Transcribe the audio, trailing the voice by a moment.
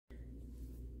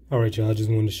All right, y'all, I just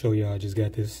wanted to show y'all I just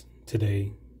got this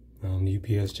today.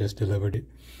 The UPS just delivered it.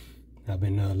 I've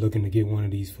been looking to get one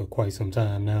of these for quite some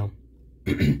time now.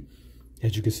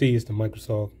 As you can see, it's the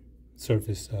Microsoft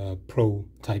Surface Pro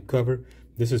type cover.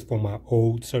 This is for my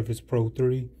old Surface Pro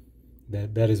 3.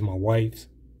 That is my wife's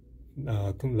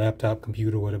laptop,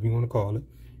 computer, whatever you want to call it.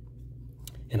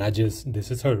 And this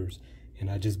is hers.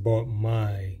 And I just bought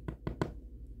my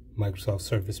Microsoft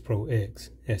Surface Pro X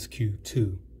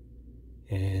SQ2.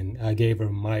 And I gave her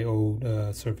my old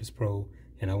Surface Pro,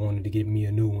 and I wanted to get me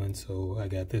a new one, so I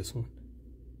got this one.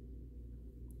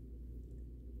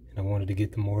 And I wanted to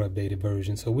get the more updated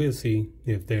version, so we'll see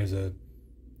if there's a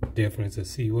difference, or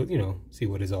see what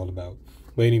it's all about.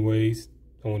 But anyways,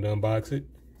 I want to unbox it.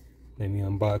 Let me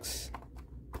unbox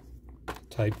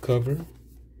type cover.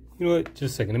 You know what?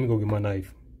 Just a second. Let me go get my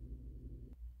knife.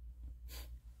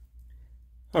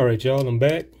 All right, y'all. I'm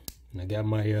back, and I got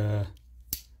my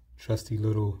trusty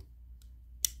little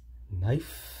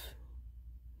knife.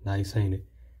 Nice, ain't it?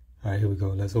 All right, here we go.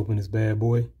 Let's open this bad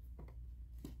boy.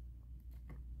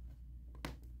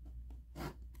 I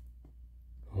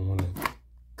don't want to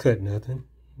cut nothing.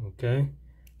 Okay.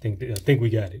 I think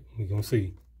we got it. We're gonna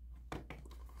see.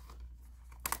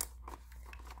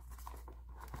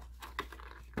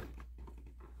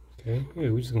 Okay. Yeah,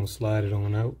 we're just gonna slide it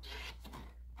on out.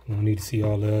 We don't need to see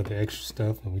all the other extra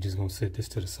stuff, and we're just gonna set this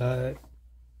to the side.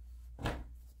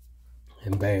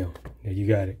 And bam, there you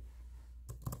got it.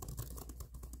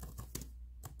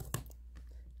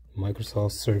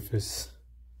 Microsoft Surface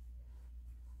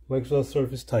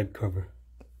type cover.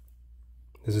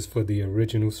 This is for the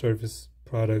original Surface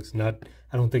products. I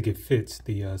don't think it fits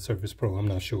the Surface Pro. I'm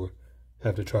not sure.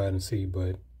 Have to try it and see,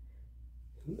 but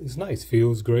it's nice.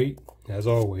 Feels great, as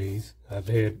always. I've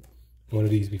had one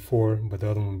of these before, but the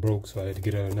other one broke, so I had to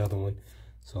get another one.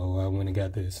 So I went and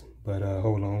got this. But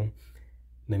hold on.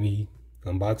 Let me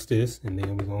unbox this, and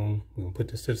then we're gonna put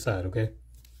this to the side, okay?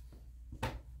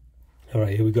 All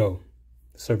right, here we go.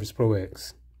 Surface Pro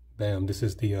X. Bam, this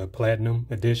is the Platinum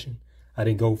edition. I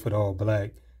didn't go for the all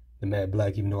black, the matte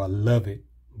black, even though I love it.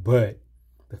 But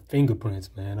the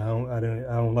fingerprints, man, I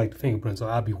don't like the fingerprints, so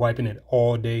I'll be wiping it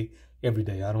all day, every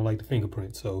day. I don't like the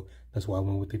fingerprints, so that's why I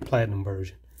went with the Platinum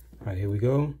version. All right, here we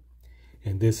go.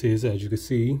 And this is, as you can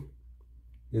see,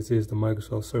 this is the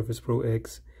Microsoft Surface Pro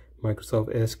X,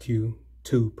 Microsoft SQ2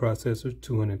 processor,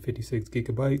 256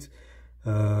 gigabytes.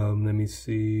 Let me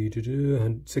see,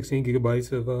 16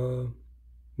 gigabytes of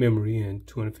memory and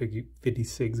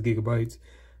 256 gigabytes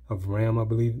of RAM, I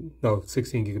believe. No,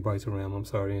 16 gigabytes of RAM, I'm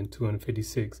sorry, and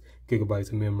 256 gigabytes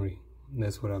of memory.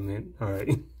 That's what I meant. All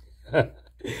right. All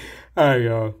right,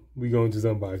 y'all. We gonna just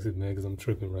unbox it, man, because I'm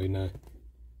tripping right now.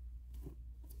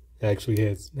 I actually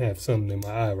have something in my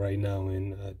eye right now,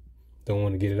 and I don't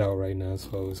want to get it out right now,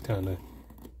 so it's kind of,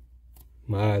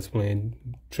 my eyes playing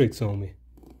tricks on me.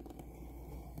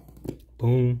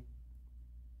 Boom.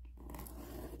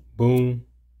 Boom.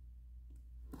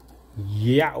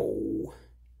 Yow.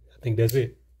 I think that's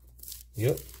it.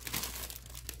 Yep.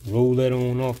 Roll that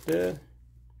on off there.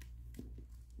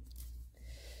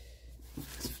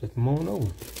 Let's flip them on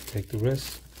over. Take the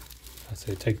rest. I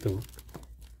said take the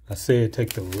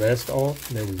rest off.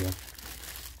 There we go.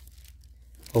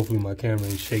 Hopefully my camera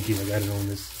ain't shaky. I got it on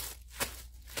this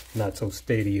not so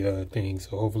steady thing,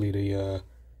 so hopefully the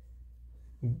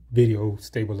video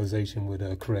stabilization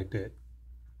would correct that.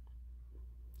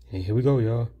 And here we go,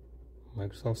 y'all.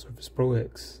 Microsoft Surface Pro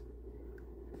X.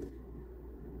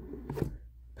 Bam.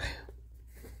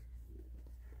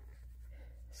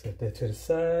 Set that to the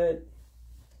side.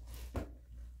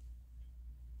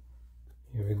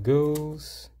 Here it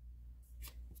goes.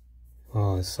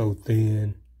 Oh, it's so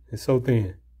thin. It's so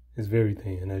thin. It's very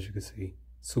thin, as you can see.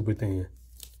 Super thin.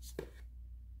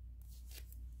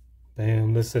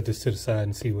 Bam, let's set this to the side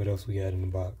and see what else we got in the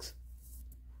box.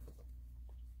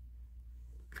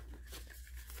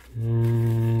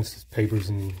 This is papers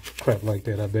and crap like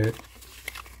that, I bet.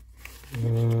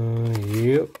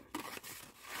 Yep.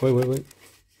 Wait.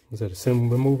 Was that a SIM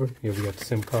remover? Yeah, we got the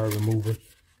SIM card remover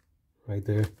right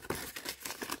there.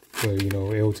 Well, you know,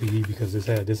 LTE, because this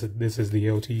is the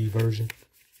LTE version.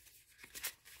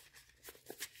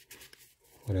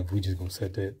 Whatever, we just gonna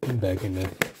set that back in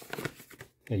there.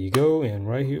 There you go, and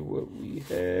right here what we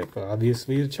have,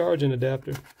 obviously, a charging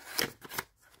adapter.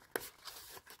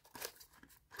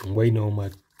 I'm waiting on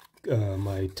my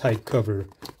my type cover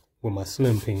with my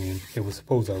slim pen. It was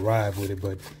supposed to arrive with it,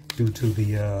 but due to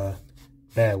the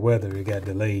bad weather, it got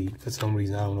delayed for some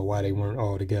reason. I don't know why they weren't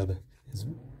all together. It's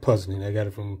puzzling. I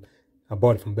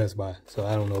bought it from Best Buy, so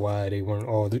I don't know why they weren't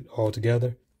all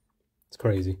together. It's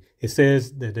crazy. It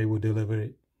says that they will deliver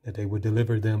it that they would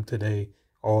deliver them today,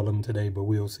 all of them today, but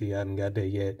we'll see. I haven't got that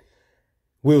yet.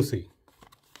 We'll see.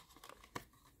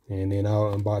 And then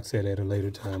I'll unbox it at a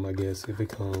later time, I guess, if it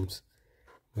comes.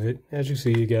 But as you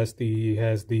see, it has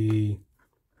the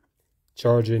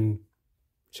charger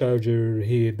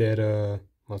head that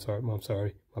I'm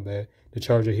sorry, my bad. The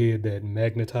charger head that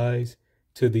magnetizes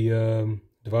to the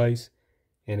device,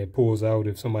 and it pulls out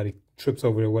if somebody trips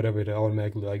over it or whatever. It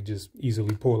automatically like just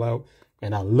easily pull out,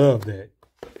 and I love that.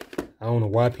 I don't know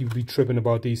why people be tripping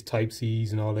about these Type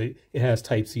C's and all that. It has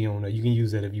Type C on there. You can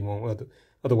use that if you want.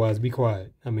 Otherwise, be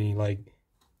quiet. I mean, like,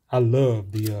 I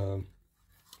love the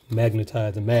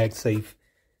magnetized and MagSafe,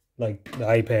 like the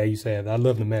iPad used to have. I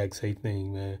love the MagSafe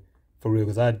thing, man, for real.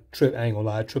 Because I ain't gonna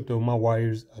lie, I tripped over my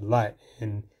wires a lot,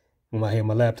 and when I had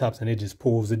my laptops, and it just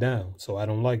pulls it down. So I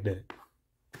don't like that.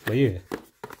 But yeah.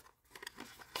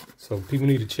 So people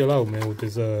need to chill out, man, with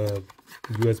this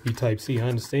USB Type C. I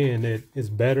understand that it's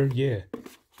better. Yeah,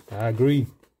 I agree.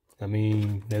 I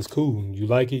mean, that's cool. You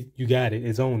like it, you got it.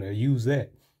 It's on there. Use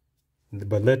that.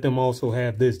 But let them also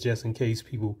have this just in case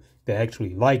people that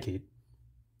actually like it,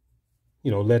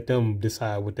 you know, let them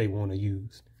decide what they want to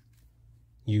use.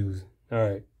 All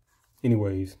right.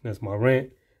 Anyways, that's my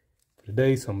rant for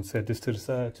today. So I'm going to set this to the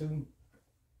side too.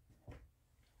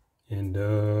 And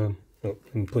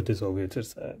let me put this over here to the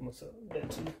side.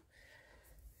 That too.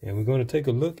 And we're going to take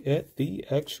a look at the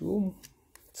actual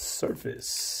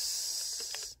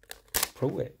Surface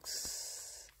Pro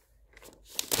X.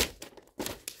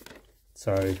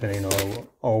 Sorry if it ain't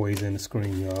always in the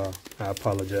screen, y'all. I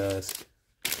apologize.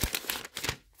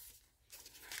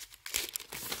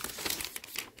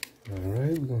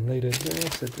 Alright, we're going to lay that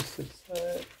down, set this to the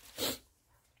side.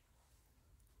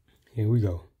 Here we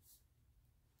go.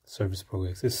 Surface Pro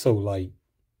X. It's so light.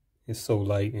 It's so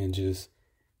light, and just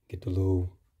get the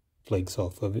little flakes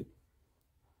off of it.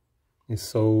 It's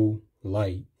so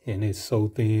light and it's so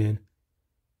thin.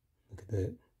 Look at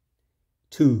that.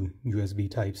 2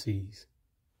 USB Type C's.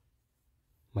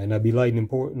 Might not be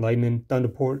Thunderbolt,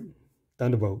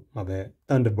 my bad.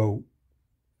 Thunderbolt.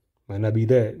 Might not be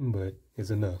that, but it's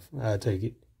enough. I'll take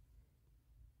it.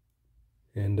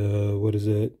 And what is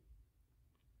that?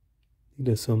 I think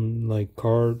there's some like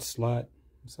card slot,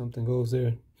 something goes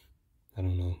there. I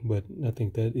don't know, but I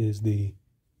think that is the,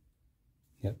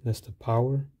 yep, that's the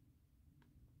power.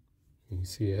 And you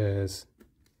see it has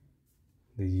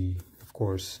the, of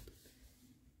course,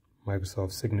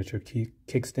 Microsoft signature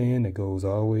kickstand that goes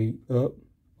all the way up,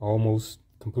 almost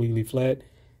completely flat.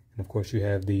 And of course you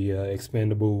have the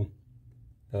expandable,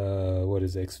 what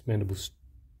is it? Expandable,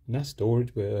 not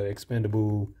storage, but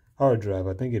expandable hard drive.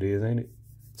 I think it is, ain't it?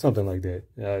 Something like that.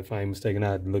 If I'm mistaken,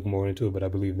 I'd look more into it, but I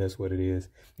believe that's what it is.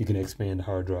 You can expand the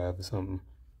hard drive or something.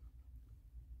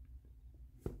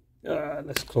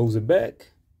 Let's close it back.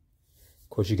 Of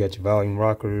course, you got your volume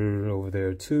rocker over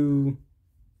there too.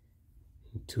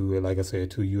 Like I said,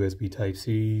 2 USB Type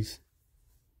C's.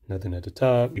 Nothing at the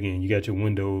top. Again, you got your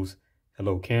Windows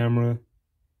Hello Camera,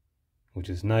 which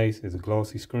is nice. It's a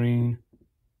glossy screen.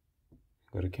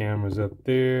 Got the cameras up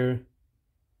there.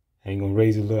 I ain't gonna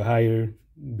raise it a little higher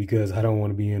because I don't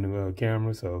want to be in the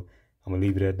camera, so I'm gonna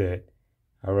leave it at that.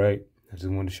 All right, I just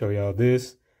wanted to show y'all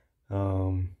this.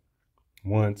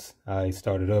 Once I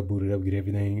start it up, boot it up, get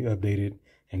everything updated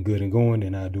and good and going,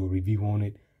 then I'll do a review on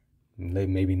it.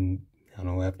 Maybe, I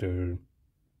don't know, after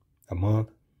a month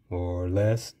or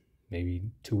less, maybe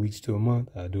 2 weeks to a month,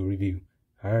 I'll do a review.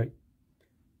 All right,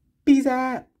 peace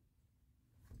out.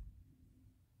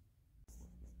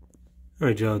 All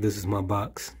right, y'all, this is my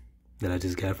box that I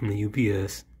just got from the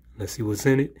UPS. Let's see what's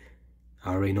in it.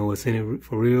 I already know what's in it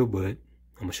for real, but I'm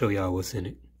gonna show y'all what's in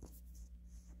it.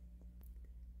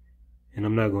 And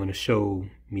I'm not going to show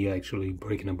me actually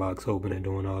breaking the box open and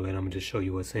doing all that. I'm going to just show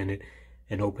you what's in it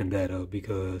and open that up,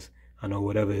 because I know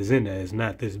whatever is in there is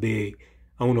not this big.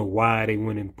 I don't know why they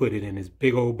went and put it in this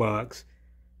big old box.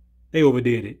 They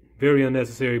overdid it. Very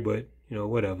unnecessary, but, you know,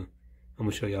 whatever. I'm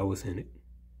going to show y'all what's in it.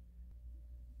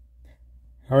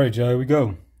 All right, y'all, here we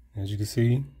go. As you can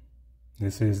see,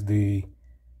 this is the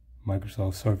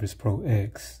Microsoft Surface Pro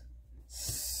X.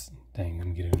 Dang, let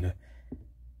me get it in there.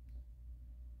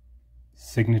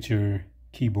 Signature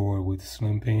keyboard with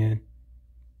slim pen.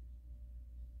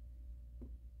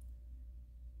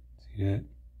 See that?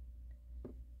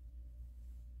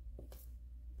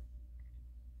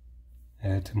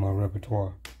 Add to my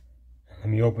repertoire. Let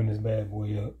me open this bad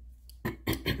boy up.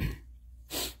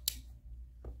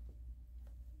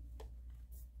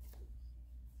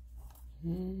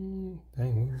 Dang,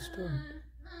 where's the start?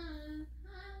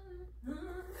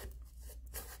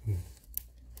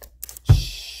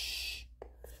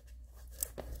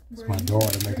 It's my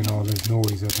daughter making all this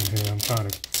noise up in here. I'm trying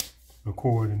to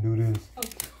record and do this. Oh.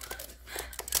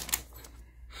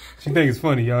 She think it's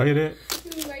funny. Y'all hear that?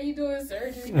 Why you doing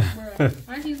surgery, bro? Why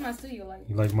don't you use my studio light?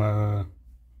 You like my, I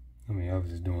mean, I was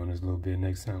just doing this a little bit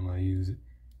next time I use it.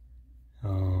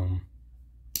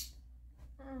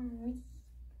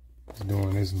 Just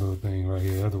doing this little thing right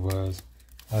here. Otherwise,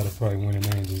 I'd have probably went in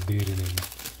there and just did it. And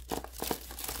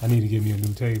I need to get me a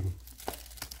new table.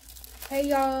 Hey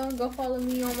y'all, go follow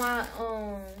me on my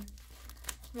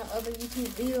my other YouTube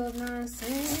videos. Know what I'm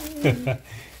saying?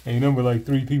 Ain't number like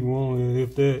 3 people on it,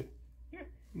 if that.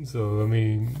 So I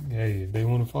mean, hey, if they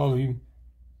want to follow you,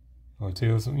 or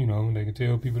tell some, you know, they can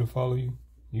tell people to follow you.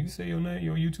 You can say your name,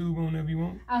 your YouTube on there if you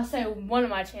want. I'll say one of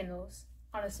my channels,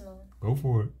 Anna Simone. Go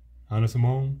for it, Anna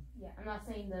Simone. Yeah, I'm not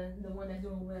saying the one that's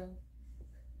doing well.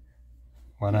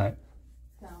 Why not?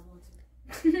 I don't want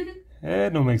to.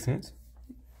 That don't make sense.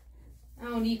 I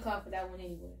don't need clout for that one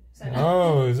anyway. So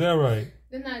Oh, is that right?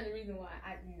 That's not the reason why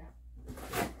I do not.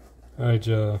 All right,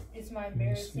 y'all. It's my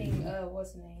embarrassing,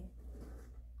 what's the name?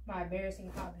 My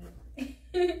embarrassing hobby.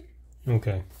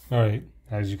 Okay. All right.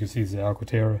 As you can see, it's the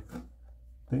Alcantara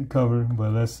thing cover.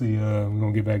 But let's see. We're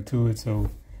going to get back to it. So,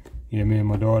 yeah, me and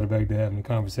my daughter back there having a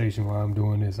conversation while I'm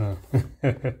doing this, huh?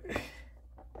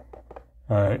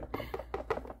 All right.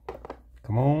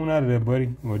 Come on out of there,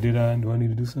 buddy. Or do I need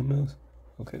to do something else?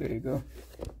 Okay, there you go.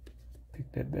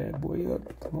 Pick that bad boy up.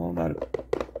 Come on out of it.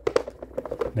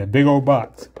 That big old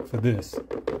box for this.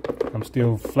 I'm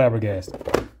still flabbergasted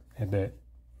at that.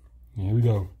 Here we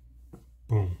go.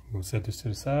 Boom. We're going to set this to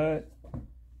the side.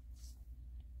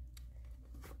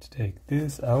 Let's take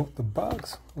this out the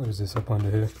box. What is this up under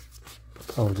here?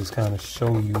 Oh, just kind of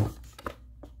show you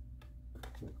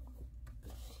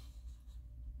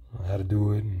how to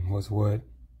do it and what's what.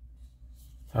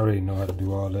 I already know how to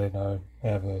do all that. I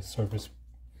have a Surface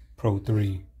Pro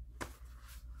 3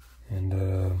 and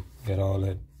got all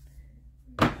that.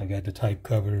 I got the type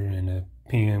cover and a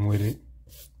pen with it.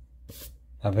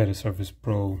 I've had a Surface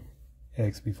Pro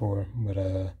X before, but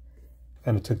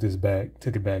kind of took it back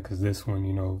because this one,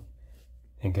 you know,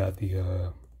 and got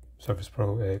the Surface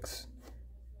Pro X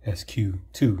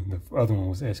SQ2. The other one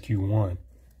was SQ1.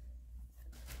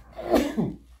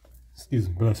 Excuse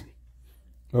me, bless me.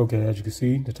 Okay, as you can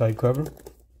see, the type cover.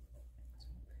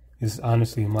 This is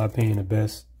honestly, in my opinion, the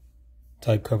best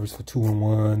type covers for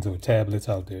 2-in-1s or tablets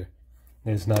out there.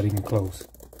 It's not even close.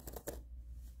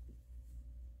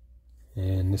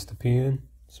 And this the pen,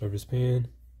 Surface pen.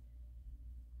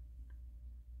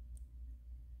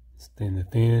 It's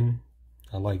thin.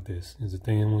 I like this. It's a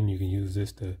thin one. You can use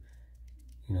this to,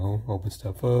 you know, open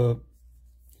stuff up.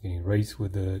 You can erase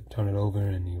with the, turn it over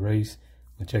and erase.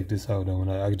 But check this out though. When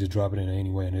I can just drop it in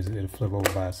anywhere and it'll flip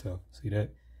over by itself. See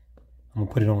that? I'm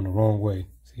gonna put it on the wrong way.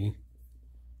 See?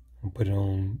 I'm gonna put it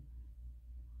on.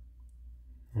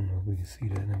 I don't know if we can see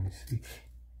that. Let me see.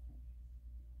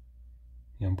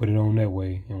 Yeah, I'm gonna put it on that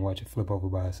way and watch it flip over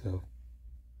by itself.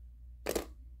 You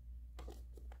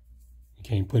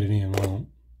can't put it in wrong.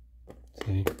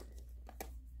 See?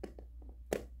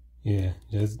 Yeah,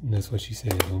 that's what she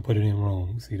said. Don't put it in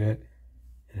wrong. See that?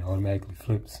 And it automatically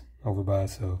flips over by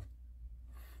itself.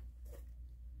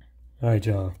 All right,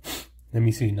 y'all. Let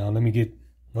me see now. Let me get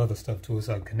other stuff to it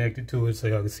so I can connect it to it so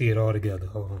y'all can see it all together.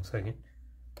 Hold on a second.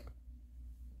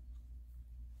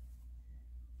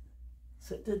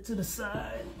 Set that to the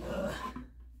side.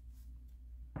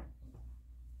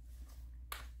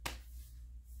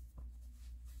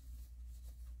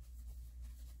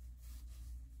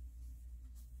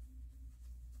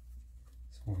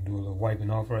 So we'll do a little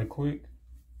wiping off right quick.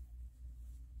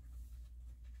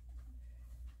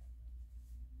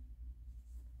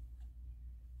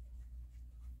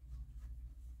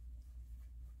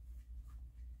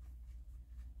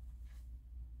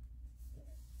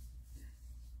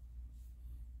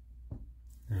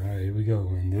 Alright, here we go.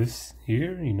 And this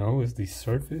here, you know, is the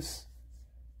Surface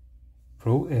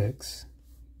Pro X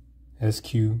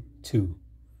SQ2.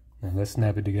 Now let's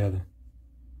snap it together.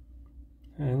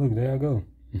 Alright, look, there I go.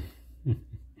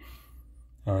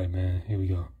 Alright, man, here we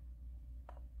go.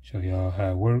 Show y'all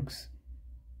how it works.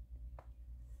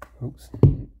 Oops.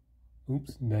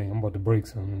 Oops, dang, I'm about to break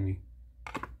something.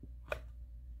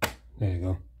 There you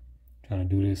go. Trying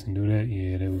to do this and do that.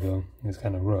 Yeah, there we go. It's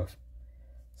kind of rough.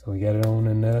 So we got it on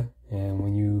in there, and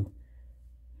when you,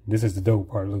 this is the dope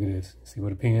part, look at this. See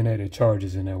where the pen at? It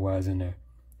charges in there while it's in there.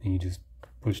 And you just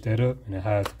push that up, and it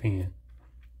hides the pen.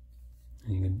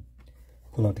 And you can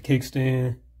pull out the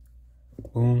kickstand,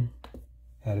 boom,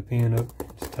 hide the pen up,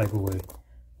 just type away.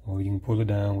 Or you can pull it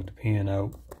down with the pen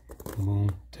out, boom,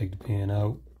 take the pen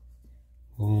out,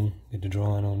 Boom, get the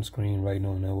drawing on the screen, writing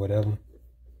on there, whatever.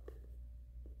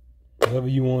 Whatever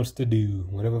you want us to do,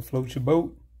 whatever floats your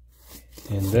boat.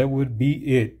 And that would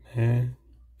be it, man.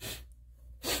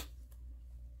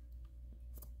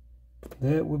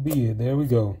 That would be it. There we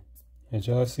go. As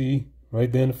y'all see,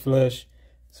 right there in the flesh,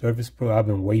 Surface Pro. I've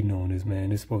been waiting on this,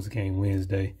 man. It's supposed to came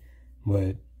Wednesday,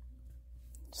 but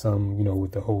some, you know,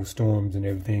 with the whole storms and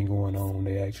everything going on,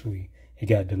 it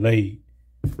got delayed.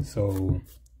 So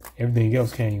everything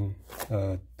else came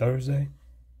Thursday,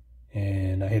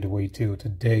 and I had to wait till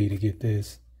today to get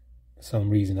this. For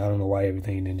some reason, I don't know why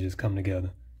everything didn't just come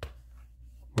together,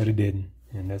 but it didn't.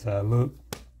 And that's how it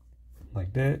looked,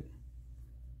 like that.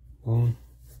 Boom,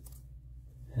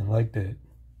 and like that.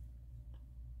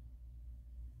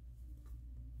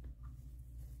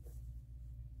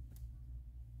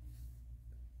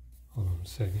 Hold on a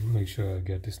second, make sure I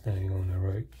got this thing on there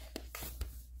right.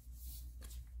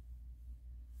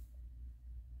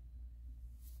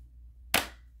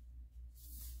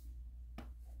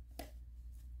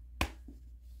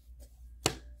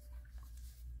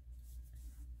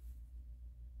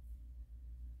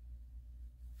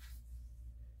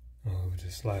 Oh, it was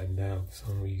just sliding down for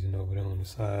some reason over there on the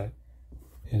side.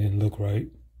 It didn't look right.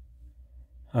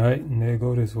 Alright, and there it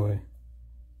go this way.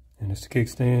 And it's the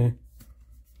kickstand.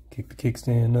 Kick the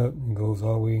kickstand up, and goes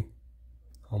all the way,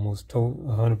 almost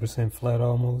 100% flat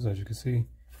almost, as you can see.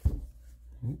 Let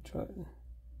me try it.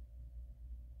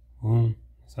 Boom,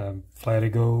 that's how flat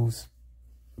it goes.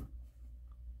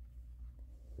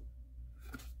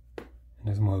 And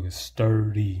this mug is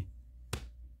sturdy.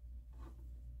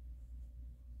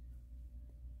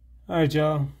 Alright,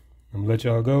 y'all, I'm gonna let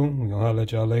y'all go. We're gonna holler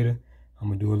at y'all later. I'm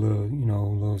gonna do a little, you know, a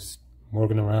little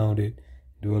working around it.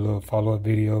 Do a little follow-up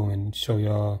video and show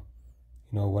y'all,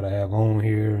 you know, what I have on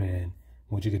here and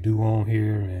what you could do on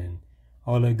here and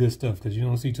all that good stuff, because you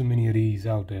don't see too many of these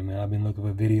out there, man. I've been looking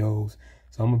for videos,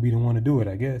 so I'm gonna be the one to do it,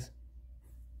 I guess.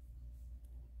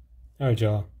 All right,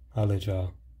 y'all. I'll let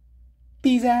y'all.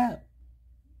 Peace out.